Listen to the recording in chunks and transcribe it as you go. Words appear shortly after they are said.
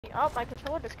Oh, my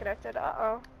controller disconnected.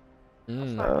 Uh-oh.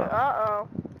 That's Mm. not good. Uh-oh.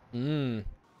 Mm.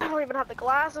 I don't even have the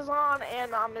glasses on,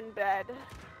 and I'm in bed.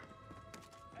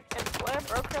 And Slam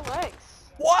broke her legs.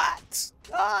 What?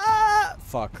 Ah!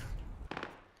 Fuck.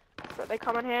 So they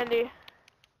come in handy.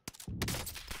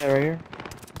 Yeah, right here.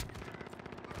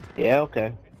 Yeah,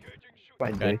 okay.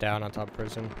 Fine, Guy dude. down on top of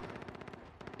prison.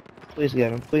 Please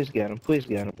get him, please get him, please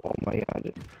get him. Oh my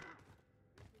god.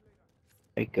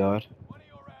 Thank god.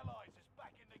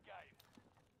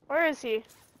 Where is he?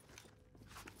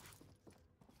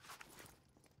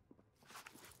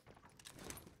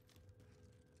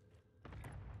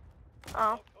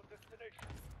 Oh.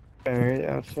 Right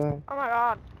outside. Oh my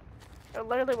god. It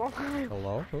literally won't let me.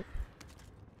 Hello? Oh.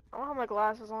 I don't have my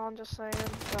glasses on, just saying,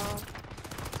 so.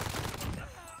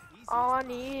 All I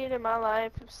need in my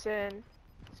life of sin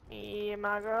is me and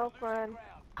my girlfriend.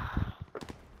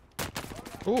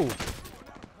 Ooh.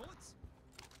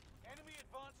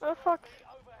 Where the fuck?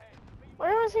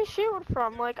 Where was he shooting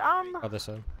from? Like, Other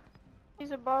side.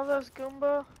 he's above us,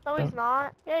 Goomba. No, he's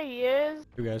not. Yeah, he is.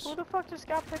 You guys. Who the fuck just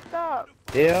got picked up?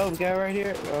 Yeah, we got right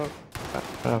here.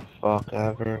 Oh fuck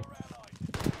ever.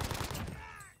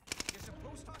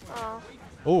 Oh.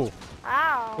 Ooh.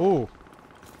 Ow. Ooh.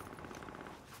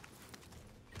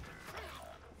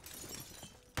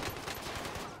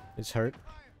 He's hurt.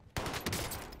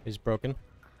 He's broken.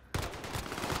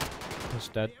 He's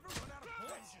dead.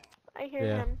 I hear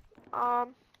Yeah. him. I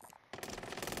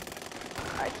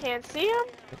can't see him,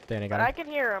 Danny got but him. I can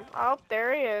hear him. Oh,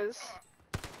 there he is.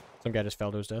 Some guy just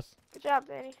fell to his death. Good job,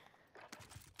 Danny.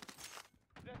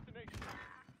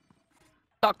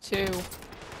 Talk to.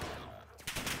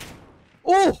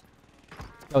 Ooh!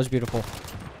 That was beautiful.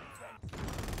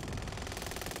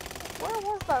 Where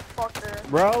was that fucker?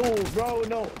 Bro,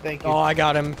 no, thank you. Oh, I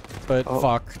got him. But Oh.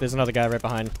 fuck, there's another guy right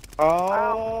behind.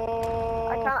 Oh.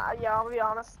 I kinda, yeah, I'll be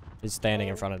honest. He's standing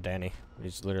in front of Danny.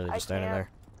 He's literally I just standing can't. there.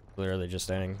 Literally just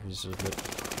standing. He's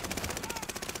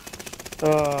just...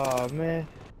 Oh man.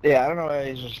 Yeah, I don't know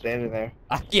why he's just standing there.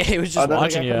 yeah, he was just Another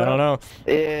watching guy you. I coming don't know.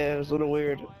 Yeah, it was a little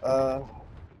weird.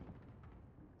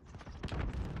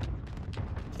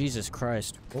 Jesus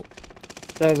Christ. Oh.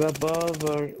 That's above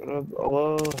or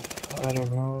below. I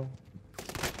don't know.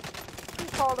 He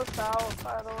called us out,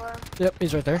 by the way. Yep,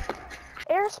 he's right there.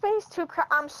 Airspace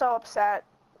I'm so upset.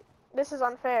 This is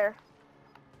unfair.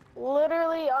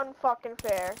 Literally unfucking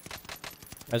fair.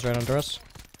 Guy's right under us.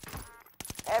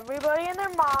 Everybody and their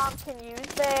mom can use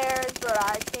theirs, but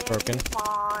I can't Broken. use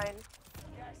mine.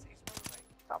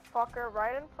 The fucker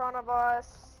right in front of us,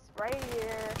 right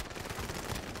here.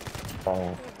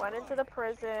 Oh. He went into the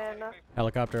prison.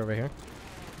 Helicopter over here.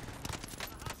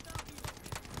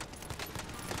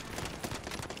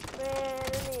 Man,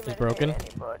 didn't even He's broken. hit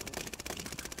anybody.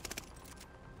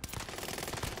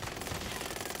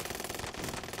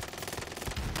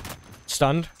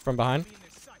 Stunned from behind.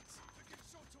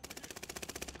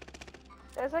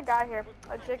 There's a guy here,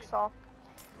 a jigsaw.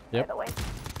 Yep. By the way.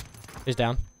 He's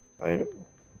down. Right.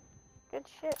 Good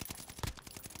shit.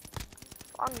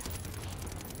 Fun.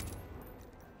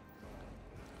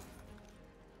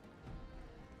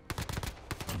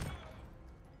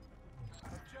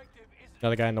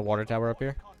 Another guy in the water tower up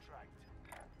here.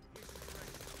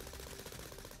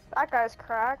 That guy's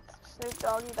cracked. Snoop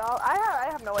Doggy Dog. I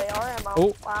have no AR ammo.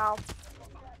 Oh. Wow.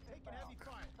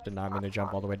 Did not mean to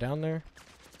jump all the way down there.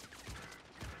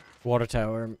 Water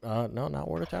tower. No, not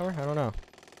water tower. I don't know.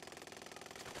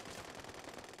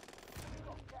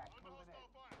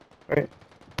 Right.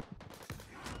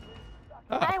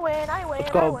 I win, I win, Let's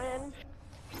I go. win.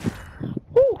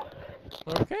 Woo.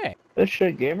 Okay. Good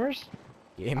shit, gamers.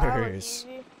 That was Gamers. easy.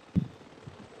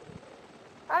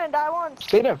 I didn't die once.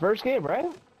 See that first game, right?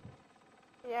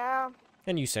 Yeah.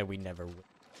 And you said we never would.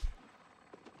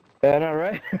 Yeah, not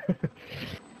right.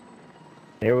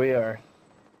 Here we are.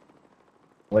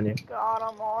 Winning. God,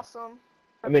 I'm awesome.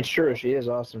 I mean, sure, she is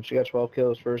awesome. She got 12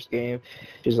 kills first game.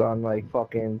 She's on like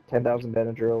fucking 10,000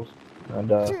 Benadryls. And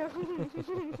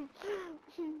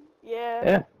Yeah.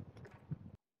 yeah,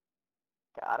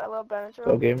 God, I love go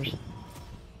Benadryl. gamers.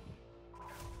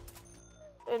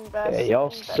 Invest Yeah, y'all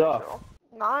in suck. Benadryl.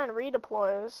 9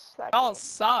 redeploys. That Y'all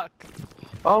suck.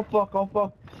 Oh fuck! Oh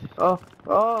fuck!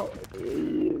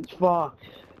 Fuck!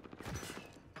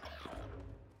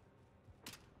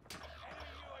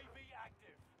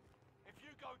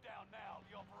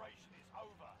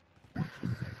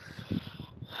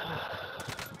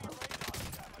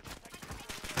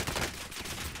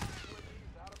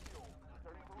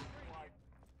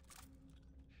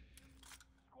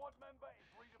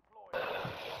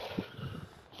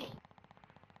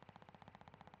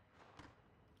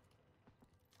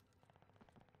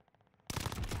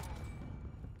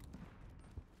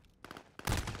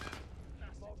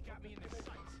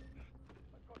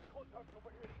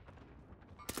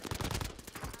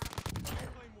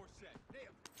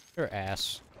 Your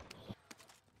ass.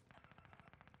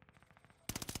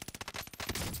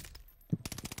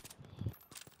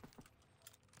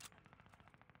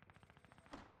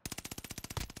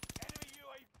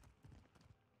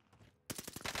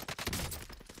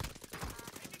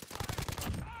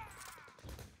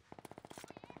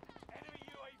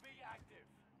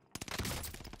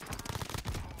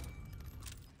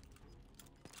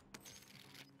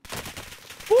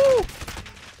 Woo!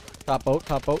 Top boat,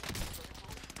 top boat.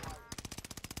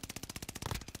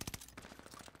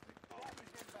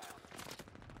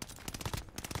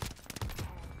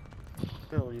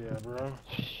 Hell yeah, bro.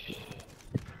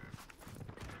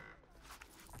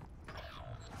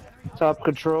 Top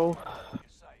control.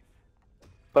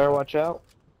 Fire, watch out.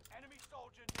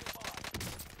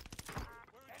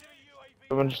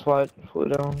 Everyone just flew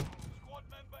down.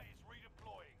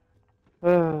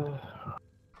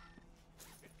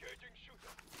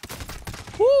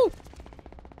 Woo!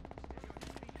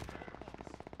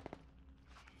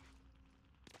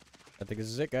 I think this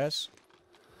is it, guys.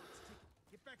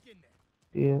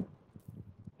 Yeah.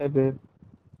 Hey, babe.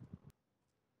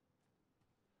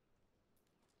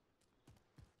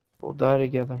 We'll die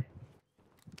together.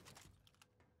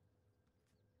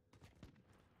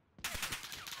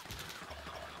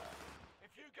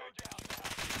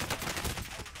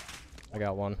 I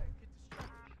got one.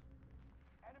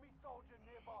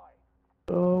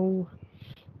 Oh,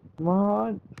 come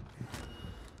on.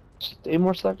 8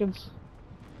 more seconds.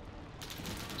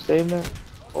 Stay in there.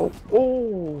 Oh,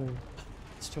 oh.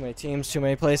 It's too many teams, too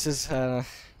many places. I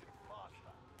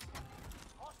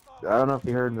don't know if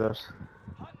you heard this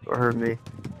or heard me.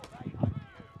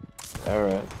 All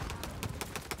right.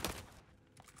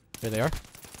 Here they are.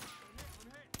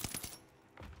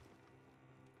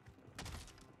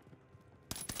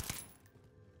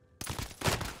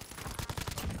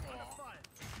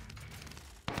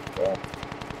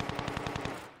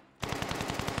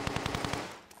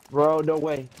 Bro, no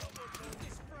way.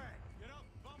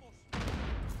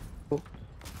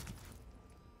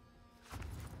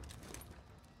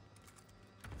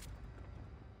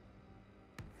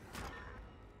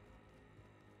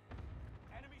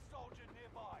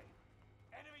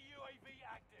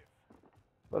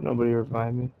 But nobody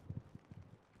revived me.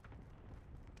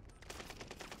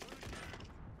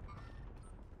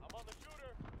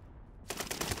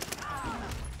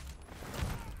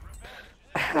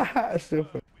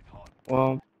 Super.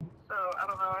 Well, So, I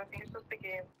don't know, I think it's just the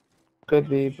game. could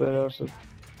be, but also,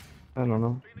 I don't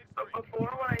know. But before,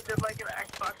 when I did like an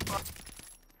Xbox One,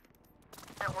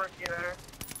 it didn't work either.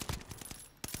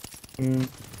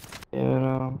 You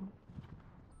know,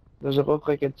 does it look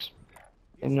like it's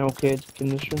in okay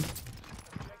condition?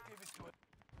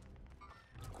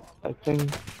 I think.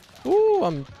 Ooh,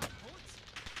 I'm.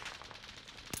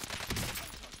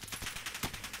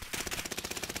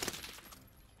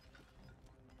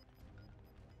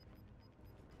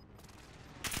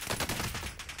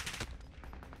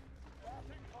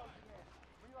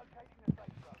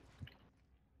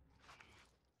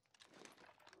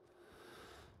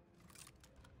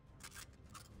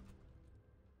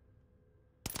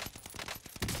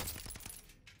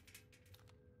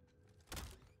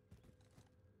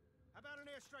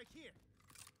 Strike here.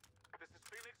 This is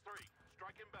Phoenix 3.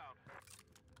 Strike inbound.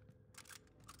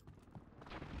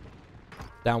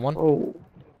 Down one. Oh.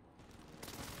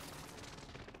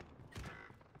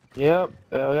 Yep,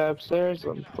 I upstairs.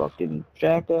 I'm fucking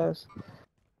jackass.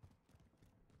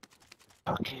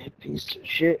 Okay, piece of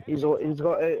shit. He's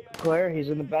got Claire. He's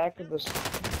in the back of this.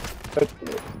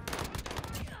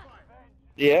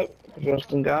 Yep,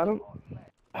 Justin got him.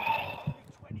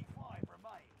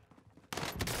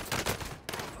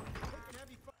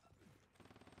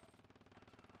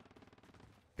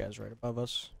 Guys right above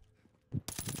us.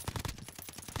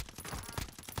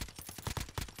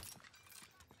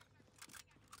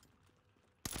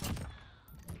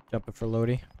 Jumping for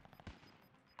Lodi.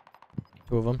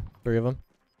 2 of them. 3 of them.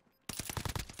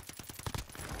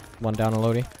 1 down on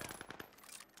Lodi.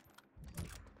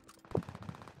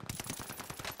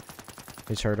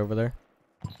 He's hurt over there.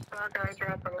 Okay,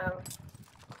 dropping them.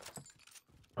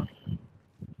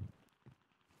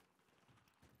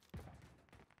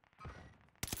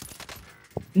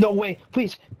 No way,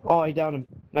 please. Oh, I downed him.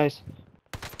 Nice.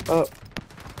 Oh,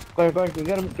 Claire, get him,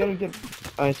 get him, get him.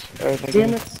 Nice. All right, thank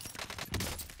you.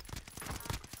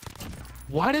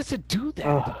 Why does it do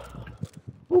that?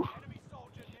 Whew.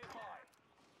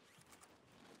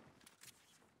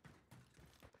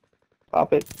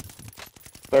 Pop it.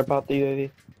 Claire, pop the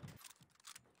UAV.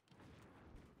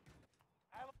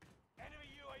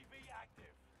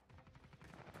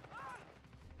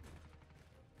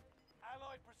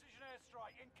 Allied precision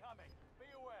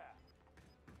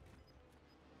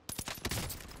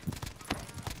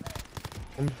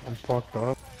I'm fucked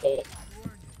up. Buy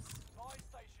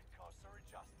station costs are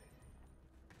adjusted.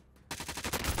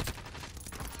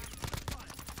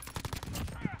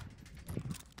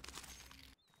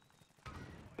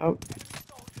 Oh,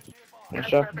 Soldiers nearby. nice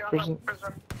shot from prison.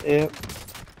 Yeah.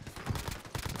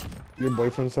 Your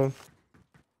boyfriend son?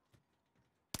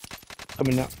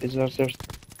 Coming out. He's downstairs.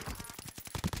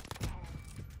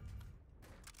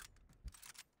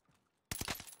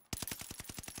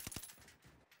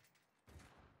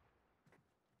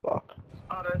 Fuck.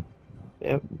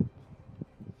 Yep.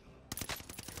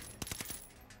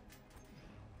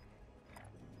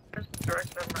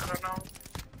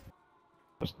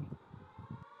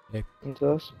 Hey.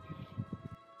 Into us.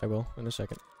 I will in a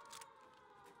second.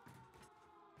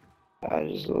 I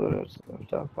just literally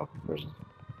that fucking person.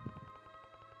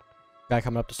 Guy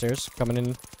coming up the stairs, coming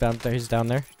in down there. He's down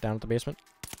there, down at the basement.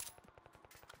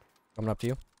 Coming up to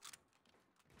you.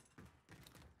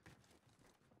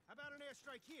 How about an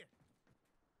airstrike here?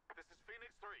 This is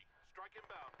Phoenix 3. Strike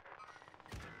inbound.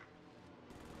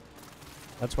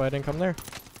 That's why I didn't come there.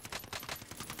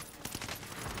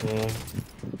 Yeah.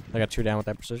 I got 2 down with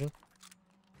that precision.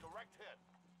 Direct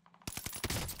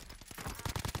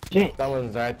hit.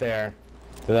 Someone's right there.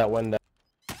 To that window.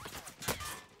 Bastard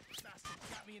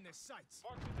got me in their sights.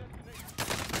 Mark the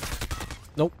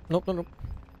destination. Nope, nope, nope, nope.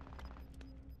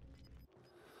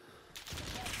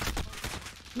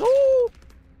 No!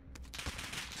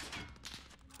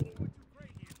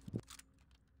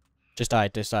 Just die,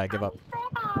 give up.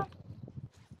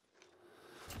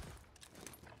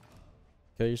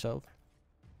 Kill yourself.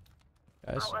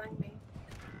 Guys.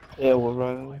 Yeah, we're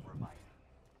running. Last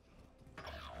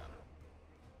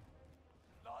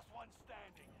one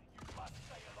standing. You must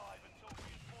stay alive until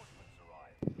reinforcements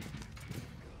arrive.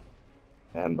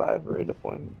 And by for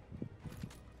redeployment.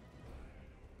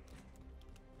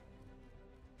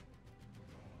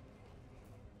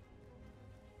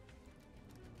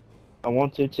 I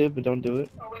want to too, but don't do it.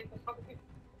 I've got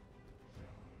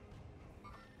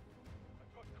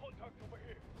contact over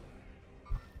here.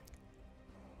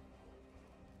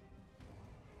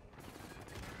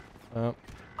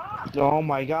 Oh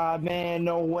my god, man,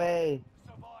 no way.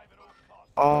 Survive at all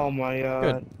costs. Oh my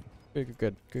god.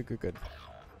 Good.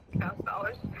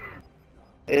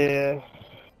 Yeah.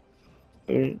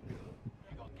 You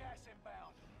got gas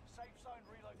inbound. Safe zone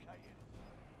relocated.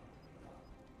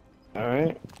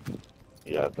 Alright.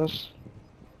 You got this.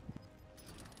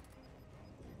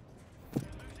 You're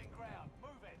losing ground.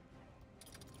 Move it.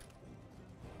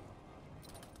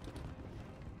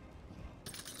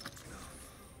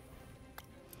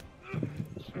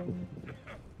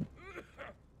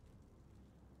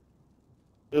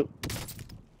 Yep.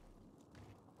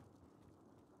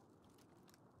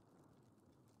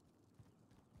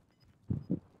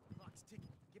 Clock's ticking.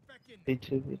 Get back in.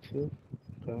 B2.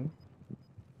 Okay.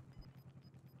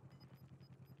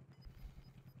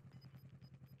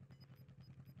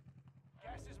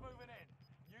 Gas is moving in.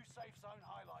 New safe zone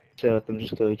highlighted. So let them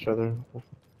just kill each other.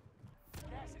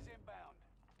 Gas is inbound.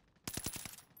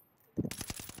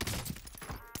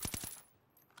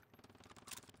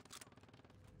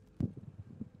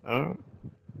 Alright.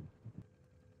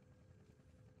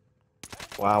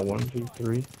 Wow,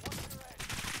 1v3.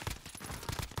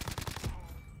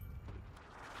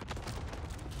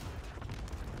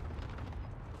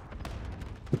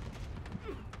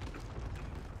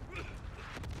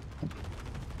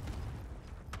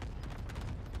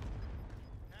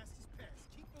 Past is past.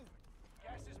 Keep moving.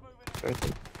 Gas is moving in. Right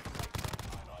there.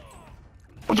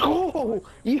 Let's go!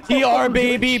 Yo, PR good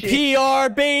baby, shit. PR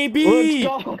baby.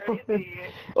 Let's go!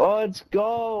 Let's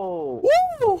go!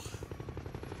 Woo!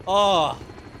 Oh,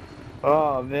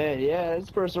 Oh man, yeah, it's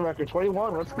personal record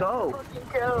 21. Let's go!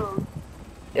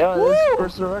 Yeah, this is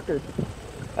personal record.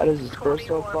 That is his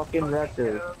personal fucking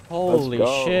record. holy Let's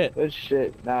go. shit! Good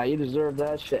shit. Nah, you deserve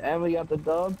that shit. And we got the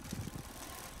dub.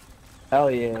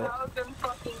 Hell yeah.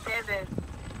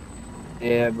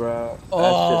 Yeah, bro. That's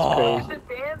Oh. just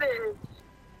crazy.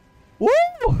 Woo!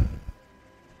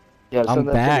 Yeah, I'm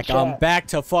back. I'm back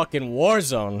to fucking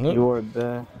Warzone. You are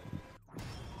back.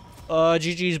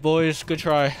 GG's boys. Good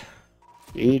try.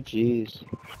 GG's.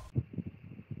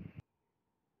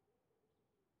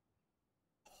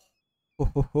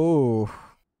 Ooh,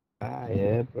 Ah,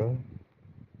 yeah, bro.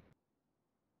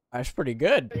 that's pretty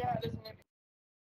good.